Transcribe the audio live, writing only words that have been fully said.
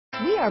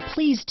We are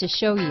pleased to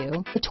show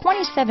you the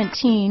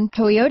 2017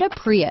 Toyota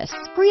Prius.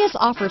 Prius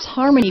offers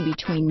harmony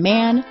between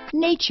man,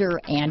 nature,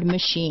 and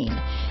machine.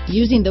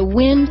 Using the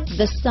wind,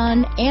 the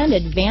sun, and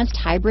advanced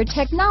hybrid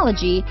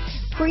technology,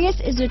 Prius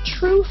is a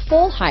true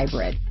full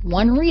hybrid,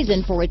 one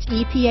reason for its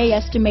EPA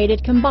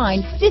estimated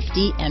combined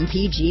 50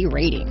 mpg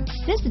rating.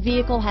 This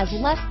vehicle has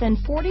less than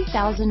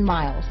 40,000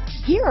 miles.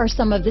 Here are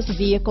some of this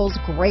vehicle's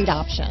great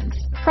options: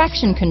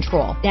 traction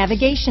control,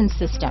 navigation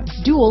system,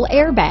 dual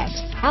airbags,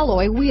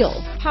 alloy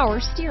wheels, power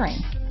steering,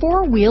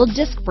 four-wheel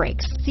disc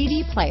brakes,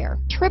 CD player,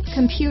 trip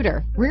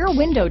computer, rear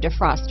window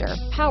defroster,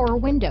 power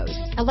windows,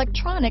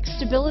 electronic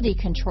stability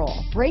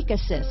control, brake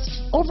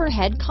assist,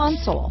 overhead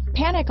console,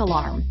 panic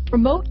alarm,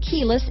 remote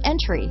keyless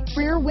entry,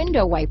 rear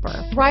window wiper,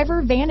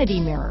 driver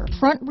vanity mirror,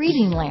 front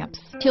reading lamps,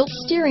 tilt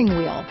steering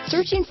wheel.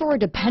 Searching for a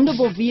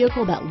dependable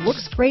vehicle that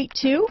looks great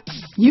too?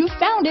 You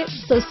found it,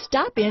 so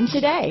stop in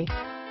today.